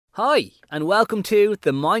Hi, and welcome to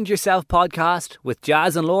the Mind Yourself podcast with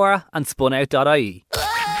Jaz and Laura and Spun Out.ie.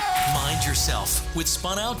 Mind Yourself with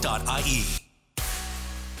Spun Out.ie.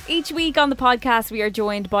 Each week on the podcast, we are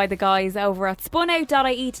joined by the guys over at Spun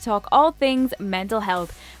Out.ie to talk all things mental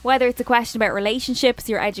health. Whether it's a question about relationships,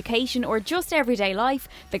 your education, or just everyday life,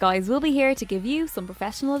 the guys will be here to give you some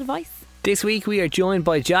professional advice. This week we are joined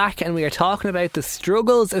by Jack and we are talking about the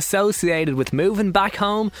struggles associated with moving back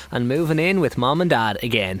home and moving in with mum and dad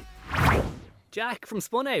again. Jack from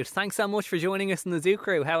Spun Out, thanks so much for joining us in the Zoo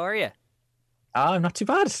Crew. How are you? Not too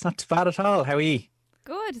bad. Not too bad at all. How are you?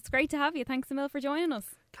 Good, it's great to have you. Thanks a mil for joining us.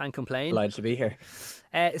 Can't complain. Delighted to be here.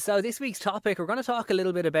 So this week's topic, we're going to talk a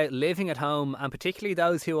little bit about living at home, and particularly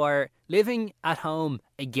those who are living at home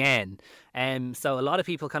again. So a lot of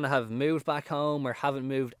people kind of have moved back home or haven't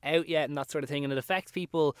moved out yet and that sort of thing, and it affects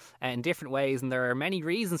people in different ways, and there are many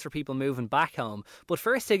reasons for people moving back home. But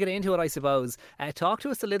first, to get into it, I suppose, talk to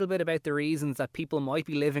us a little bit about the reasons that people might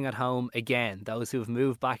be living at home again, those who have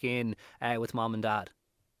moved back in with mom and dad.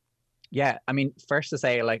 Yeah, I mean, first to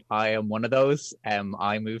say, I am one of those.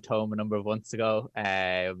 I moved home a number of months ago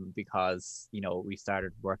because, we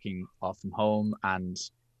started working off from home and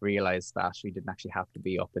realised that we didn't actually have to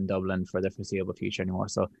be up in Dublin for the foreseeable future anymore.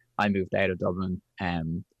 So I moved out of Dublin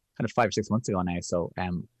kind of 5 or 6 months ago now. So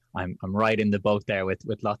I'm right in the boat there with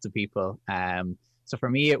lots of people. So for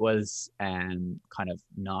me, it was kind of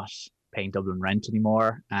not paying Dublin rent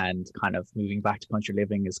anymore, and kind of moving back to country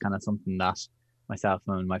living is kind of something that myself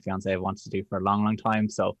and my fiance have wanted to do for a long time.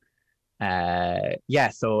 So that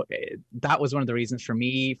was one of the reasons for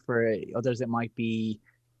me. For others, it might be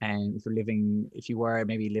if you were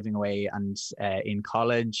maybe living away and in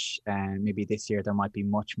college, and maybe this year there might be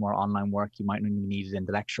much more online work. You might not even need it in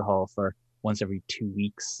the lecture hall for once every 2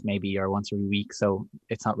 weeks maybe, or once every week. So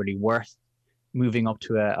it's not really worth moving up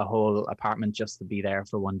to a whole apartment just to be there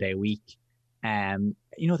for 1 day a week.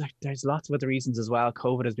 There's lots of other reasons as well.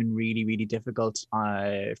 COVID has been really, really difficult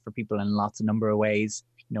for people in a number of ways.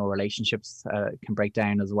 Relationships can break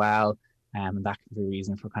down as well, and that can be a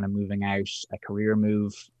reason for kind of moving out. A career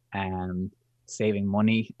move, saving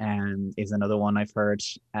money is another one I've heard.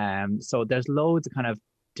 So there's loads of kind of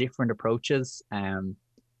different approaches,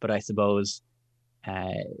 but I suppose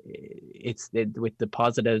with the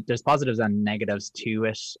positive, there's positives and negatives to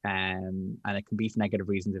it, and it can be for negative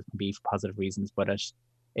reasons, it can be for positive reasons, but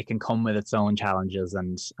it can come with its own challenges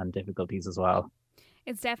and difficulties as well.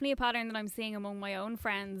 It's definitely a pattern that I'm seeing among my own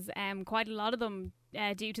friends. Quite a lot of them,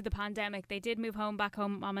 due to the pandemic, they did move back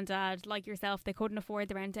home, mum and dad. Like yourself, they couldn't afford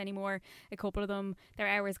the rent anymore. A couple of them, their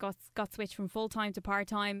hours got switched from full-time to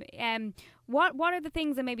part-time. What are the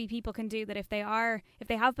things that maybe people can do that if they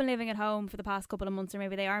have been living at home for the past couple of months, or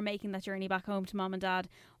maybe they are making that journey back home to mum and dad,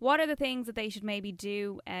 what are the things that they should maybe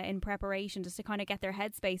do in preparation, just to kind of get their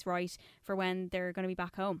headspace right for when they're going to be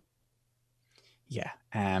back home? Yeah,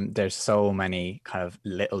 there's so many kind of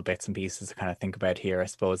little bits and pieces to kind of think about here, I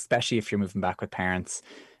suppose, especially if you're moving back with parents.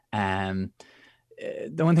 The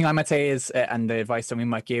one thing I might say is, and the advice that we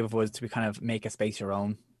might give, was to kind of make a space your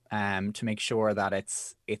own, to make sure that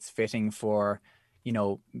it's fitting for,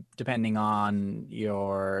 depending on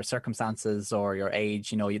your circumstances or your age.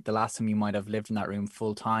 The last time you might have lived in that room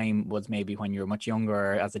full time was maybe when you were much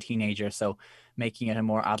younger, as a teenager. So making it a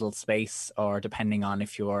more adult space, or depending on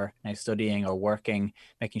if you're now studying or working,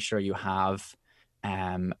 making sure you have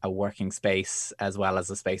a working space as well as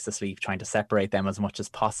a space to sleep, trying to separate them as much as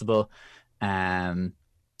possible. And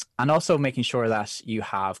also making sure that you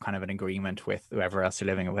have kind of an agreement with whoever else you're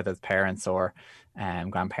living with, whether it's parents or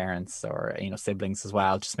grandparents or siblings as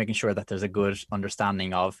well. Just making sure that there's a good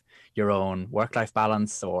understanding of your own work-life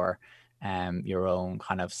balance, or your own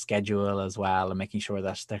kind of schedule as well, and making sure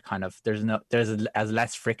that there's as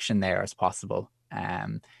less friction there as possible.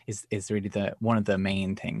 Is really one of the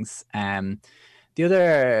main things. The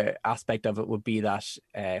other aspect of it would be that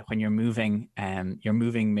when you're moving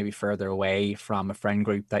maybe further away from a friend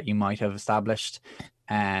group that you might have established,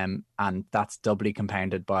 and that's doubly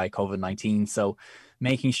compounded by COVID-19. So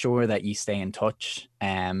making sure that you stay in touch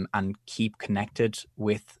and keep connected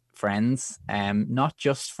with friends, not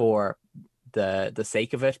just for the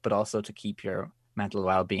sake of it, but also to keep your mental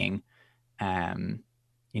well-being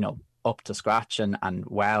up to scratch and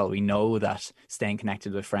well. We know that staying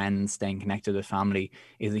connected with friends, staying connected with family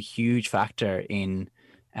is a huge factor in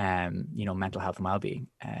mental health and well-being.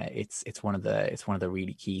 It's one of the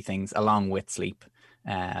really key things, along with sleep,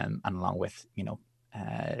 and along with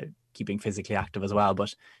keeping physically active as well.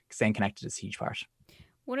 But staying connected is a huge part.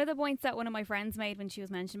 One of the points that one of my friends made when she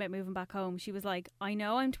was mentioning about moving back home, she was like, I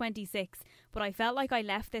know I'm 26, but I felt like I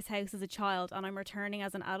left this house as a child and I'm returning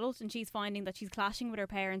as an adult, and she's finding that she's clashing with her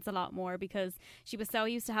parents a lot more because she was so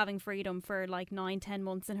used to having freedom for like 9-10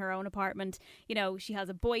 months in her own apartment. You know, she has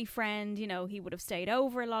a boyfriend, you know, he would have stayed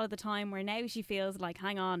over a lot of the time, where now she feels like,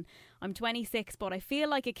 hang on, I'm 26 but I feel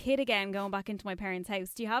like a kid again going back into my parents'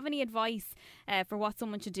 house. Do you have any advice for what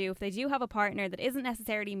someone should do if they do have a partner that isn't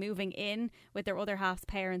necessarily moving in with their other half's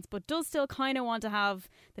parents but does still kind of want to have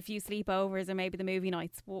the few sleepovers or maybe the movie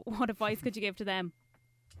nights? What advice could you give to them?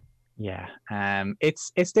 Yeah,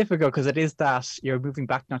 it's difficult because it is that you're moving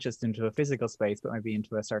back not just into a physical space, but maybe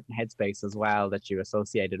into a certain headspace as well that you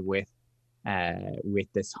associated with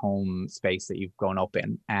this home space that you've grown up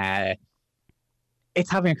in. It's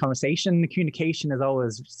having a conversation. The communication is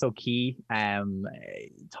always so key.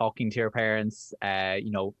 Talking to your parents,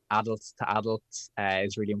 adults to adults,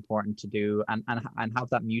 is really important to do, and have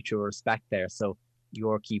that mutual respect there. So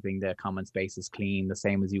you're keeping the common spaces clean, the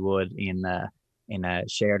same as you would in a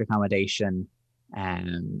shared accommodation.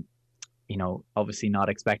 Obviously not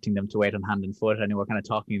expecting them to wait on hand and foot. I know we're kind of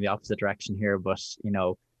talking in the opposite direction here, but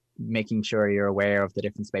making sure you're aware of the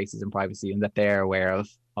different spaces and privacy, and that they're aware of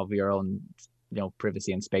your own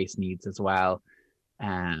privacy and space needs as well,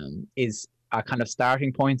 is a kind of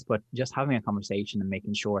starting point. But just having a conversation and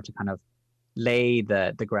making sure to kind of lay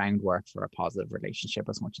the groundwork for a positive relationship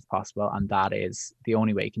as much as possible, and that is the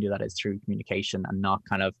only way you can do that is through communication, and not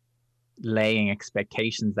kind of laying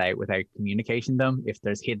expectations out without communicating them. If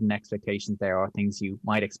there's hidden expectations there or things you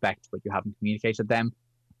might expect but you haven't communicated them,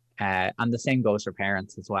 and the same goes for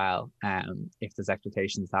parents as well. If there's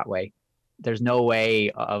expectations that way, there's no way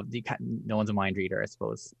of no one's a mind reader, I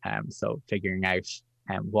suppose. So figuring out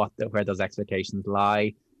where those expectations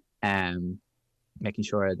lie, making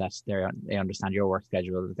sure that they understand your work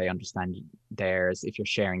schedule, that they understand theirs. If you're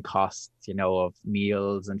sharing costs, of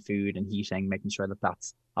meals and food and heating, making sure that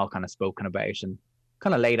that's all kind of spoken about and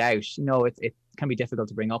kind of laid out. It can be difficult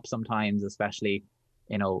to bring up sometimes, especially,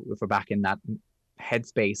 if we're back in that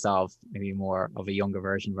headspace of maybe more of a younger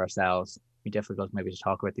version of ourselves. Be difficult maybe to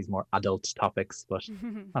talk about these more adult topics, but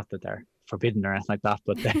not that they're forbidden or anything like that,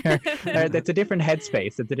 but it's a different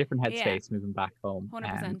headspace. It's a different headspace moving back home.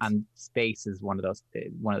 And space is one of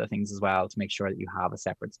the things as well, to make sure that you have a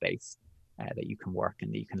separate space that you can work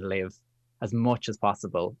and that you can live as much as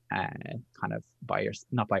possible, kind of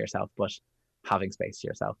not by yourself, but having space to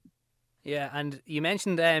yourself. Yeah, and you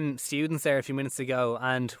mentioned students there a few minutes ago,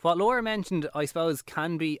 and what Laura mentioned, I suppose,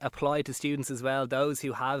 can be applied to students as well, those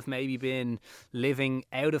who have maybe been living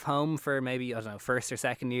out of home for maybe, first or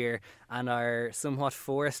second year, and are somewhat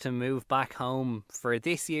forced to move back home for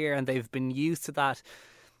this year, and they've been used to that.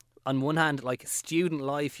 On one hand, like student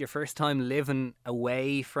life, your first time living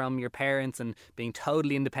away from your parents and being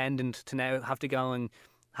totally independent, to now have to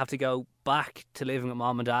go back to living with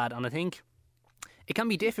mom and dad. And I think it can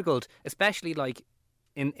be difficult, especially like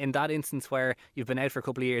in that instance where you've been out for a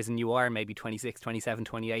couple of years and you are maybe 26, 27,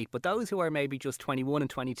 28, but those who are maybe just 21 and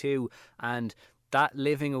 22, and that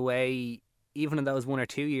living away, even in those 1 or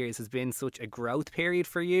 2 years, has been such a growth period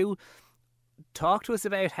for you. Talk to us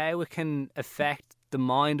about how it can affect the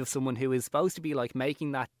mind of someone who is supposed to be like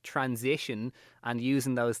making that transition and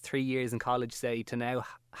using those 3 years in college, say, to now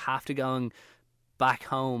have to going back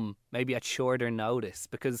home maybe at shorter notice,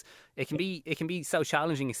 because it can be so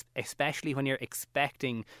challenging, especially when you're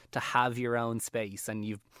expecting to have your own space and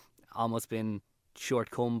you've almost been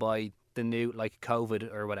shortcome by the new, like,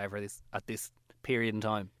 COVID or whatever at this period in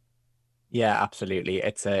time. Yeah, absolutely.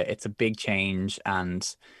 It's a big change,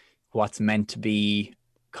 and what's meant to be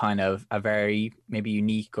kind of a very maybe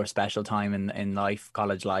unique or special time in life,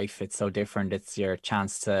 college life, it's so different. It's your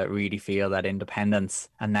chance to really feel that independence,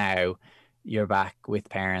 and now you're back with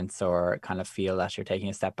parents, or kind of feel that you're taking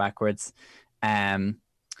a step backwards.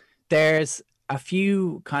 There's a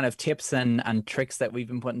few kind of tips and tricks that we've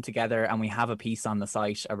been putting together, and we have a piece on the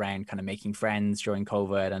site around kind of making friends during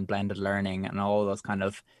COVID and blended learning and all those kind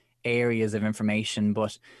of areas of information.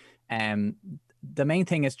 But the main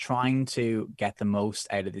thing is trying to get the most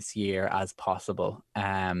out of this year as possible.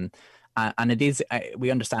 And it is, we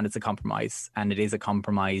understand it's a compromise, and it is a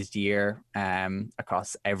compromised year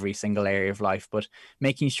across every single area of life, but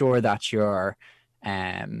making sure that you're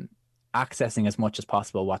accessing as much as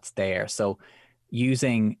possible what's there. So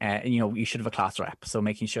using, you should have a class rep. So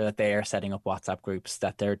making sure that they're setting up WhatsApp groups,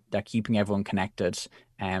 that they're keeping everyone connected,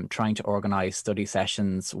 trying to organize study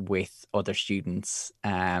sessions with other students,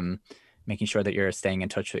 making sure that you're staying in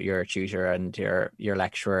touch with your tutor and your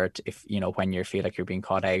lecturer if when you feel like you're being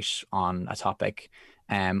caught out on a topic.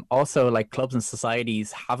 Also, like, clubs and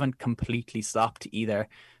societies haven't completely stopped either.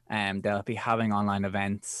 They'll be having online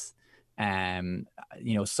events.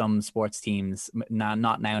 Some sports teams,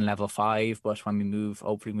 not now in level 5, but when we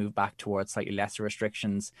hopefully move back towards slightly lesser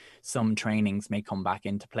restrictions, some trainings may come back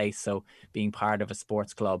into place. So being part of a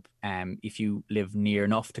sports club, if you live near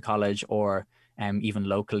enough to college, or even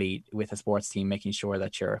locally with a sports team, making sure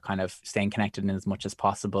that you're kind of staying connected in as much as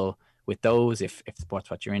possible with those, if sports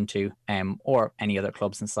what you're into, or any other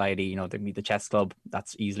clubs in society. There can be the chess club,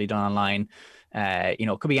 that's easily done online.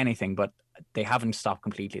 It could be anything, but they haven't stopped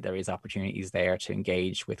completely. There is opportunities there to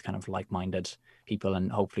engage with kind of like-minded people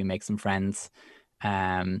and hopefully make some friends.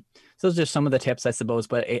 So those are some of the tips, I suppose.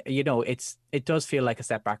 But it does feel like a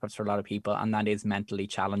step backwards for a lot of people, and that is mentally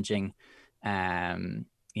challenging.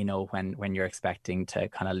 When you're expecting to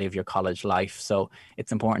kind of live your college life. So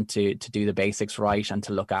it's important to do the basics right and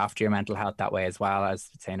to look after your mental health that way as well. As I was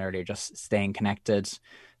saying earlier, just staying connected,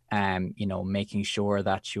 making sure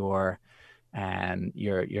that you're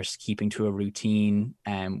keeping to a routine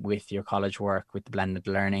with your college work, with the blended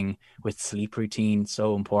learning, with sleep routine,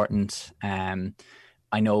 so important.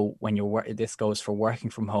 I know when this goes for working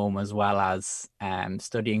from home as well as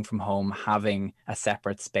studying from home, having a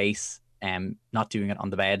separate space, not doing it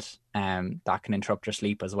on the bed, that can interrupt your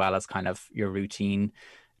sleep as well as kind of your routine.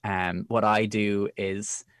 What I do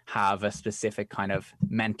is have a specific kind of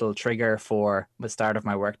mental trigger for the start of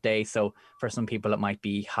my workday. So for some people, it might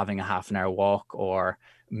be having a half an hour walk or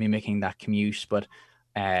mimicking that commute. But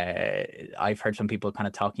I've heard some people kind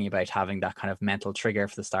of talking about having that kind of mental trigger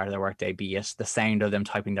for the start of their workday, be it the sound of them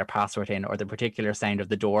typing their password in, or the particular sound of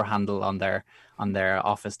the door handle on their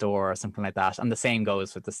office door or something like that. And the same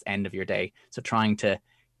goes with the end of your day. So trying to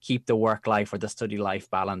keep the work life or the study life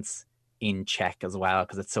balance in check as well,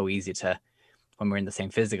 because it's so easy to, when we're in the same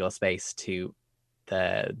physical space, to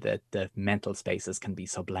the mental spaces can be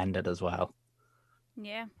so blended as well.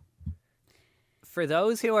 Yeah. For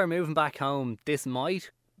those who are moving back home, this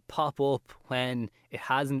might pop up when it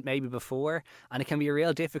hasn't maybe before, and it can be a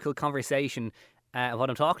real difficult conversation. What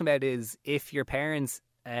I'm talking about is if your parents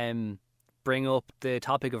bring up the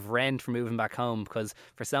topic of rent for moving back home, because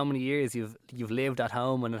for so many years you've lived at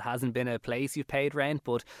home and it hasn't been a place you've paid rent,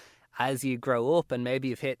 but as you grow up and maybe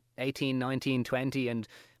you've hit 18, 19, 20 and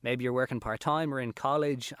maybe you're working part-time or in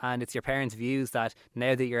college, and it's your parents' views that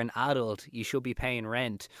now that you're an adult you should be paying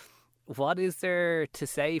rent. What is there to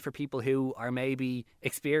say for people who are maybe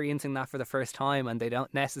experiencing that for the first time and they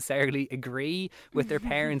don't necessarily agree with their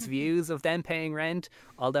parents' views of them paying rent,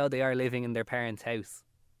 although they are living in their parents' house?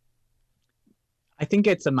 I think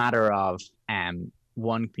it's a matter of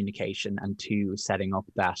one, communication, and two, setting up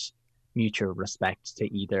that mutual respect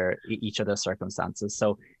to each other's circumstances.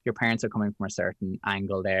 So your parents are coming from a certain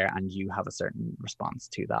angle there and you have a certain response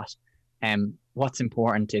to that. What's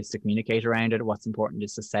important is to communicate around it. What's important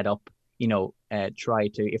is to set up, try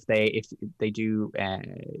to, if they're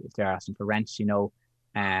asking for rent,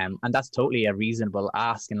 and that's totally a reasonable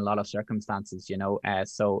ask in a lot of circumstances,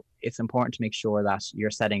 so it's important to make sure that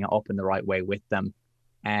you're setting it up in the right way with them.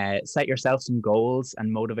 Set yourself some goals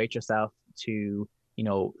and motivate yourself to,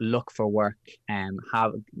 look for work and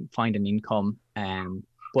find an income.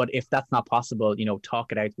 But if that's not possible,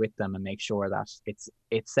 talk it out with them and make sure that it's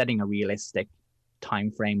setting a realistic time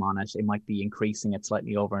frame on it. It might be increasing it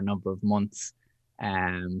slightly over a number of months.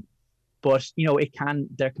 But there can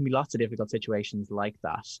be lots of difficult situations like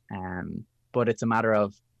that. But it's a matter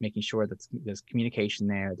of making sure that there's communication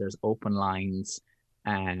there's open lines,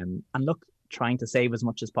 and look, trying to save as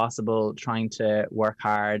much as possible, trying to work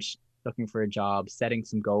hard, looking for a job, setting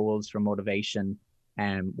some goals for motivation,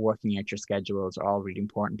 and working out your schedules are all really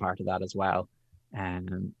important part of that as well.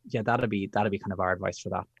 And that'll be kind of our advice for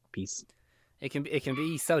that piece. It can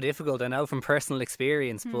be so difficult, I know from personal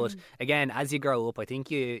experience, but again, as you grow up, I think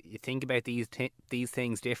you think about these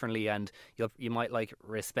things differently, and you might like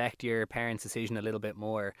respect your parents' decision a little bit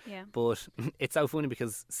more. Yeah. But it's so funny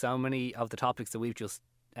because so many of the topics that we've just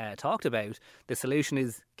talked about, the solution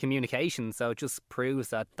is communication. So it just proves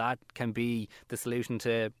that can be the solution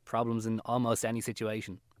to problems in almost any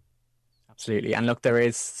situation. Absolutely. And look, there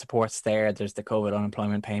is supports there. There's the COVID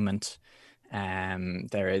unemployment payment.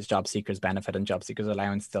 There is job seekers benefit and job seekers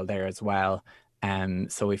allowance still there as well.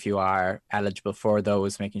 So if you are eligible for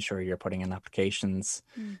those, making sure you're putting in applications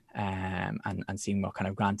and seeing what kind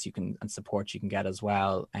of grants you can and support you can get as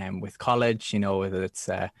well. With college, whether it's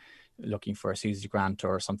looking for a SUSE grant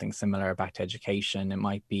or something similar back to education, it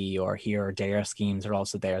might be, or Here or There schemes are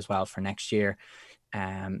also there as well for next year.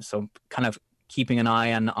 So kind of keeping an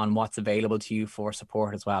eye on what's available to you for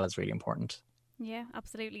support as well is really important. Yeah,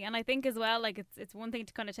 absolutely. And I think as well, like it's one thing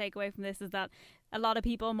to kind of take away from this is that a lot of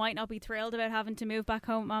people might not be thrilled about having to move back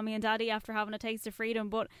home with mommy and daddy after having a taste of freedom,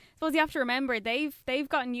 but I suppose you have to remember they've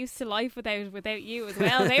gotten used to life without you as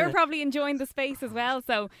well. They were probably enjoying the space as well,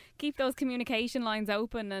 so keep those communication lines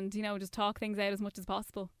open and, you know, just talk things out as much as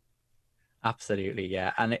possible. Absolutely,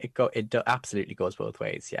 yeah. And it absolutely goes both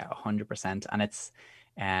ways, yeah, 100%. And it's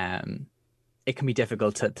it can be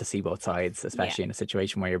difficult to see both sides, especially in a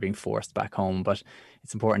situation where you're being forced back home. But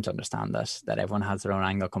it's important to understand that everyone has their own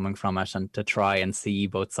angle coming from it, and to try and see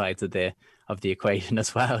both sides of the equation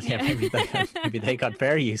as well. Yeah, maybe they got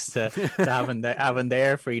very used to having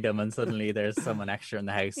their freedom, and suddenly there's someone extra in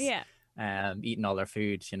the house. Yeah. Eating all their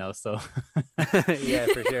food, you know, so yeah,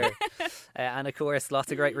 for sure. And of course,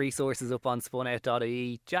 lots of great resources up on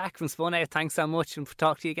spunout.ie. Jack from Spun Out, thanks so much, and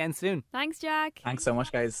talk to you again soon. Thanks, Jack. Thanks so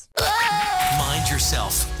much, guys. Mind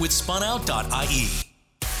yourself with spunout.ie.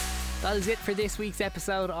 That is it for this week's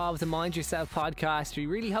episode of the Mind Yourself podcast. We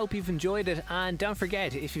really hope you've enjoyed it, and don't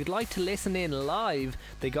forget, if you'd like to listen in live,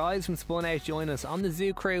 the guys from Spun Out join us on the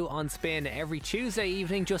Zoo Crew on Spin every Tuesday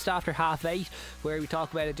evening just after 8:30, where we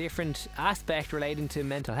talk about a different aspect relating to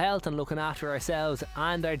mental health and looking after ourselves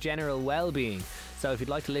and our general well-being. So if you'd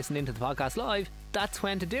like to listen into the podcast live, that's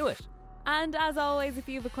when to do it. And as always, if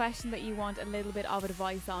you have a question that you want a little bit of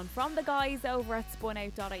advice on from the guys over at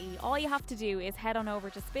spunout.ie, all you have to do is head on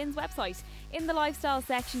over to Spin's website. In the lifestyle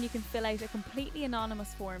section, you can fill out a completely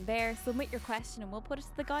anonymous form there, submit your question, and we'll put it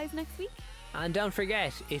to the guys next week. And don't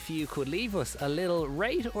forget, if you could leave us a little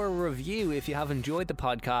rate or review if you have enjoyed the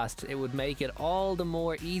podcast, it would make it all the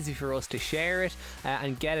more easy for us to share it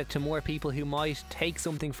and get it to more people who might take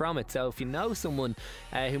something from it. So if you know someone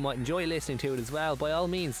who might enjoy listening to it as well, by all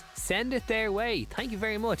means, send it their way. Thank you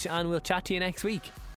very much, and we'll chat to you next week.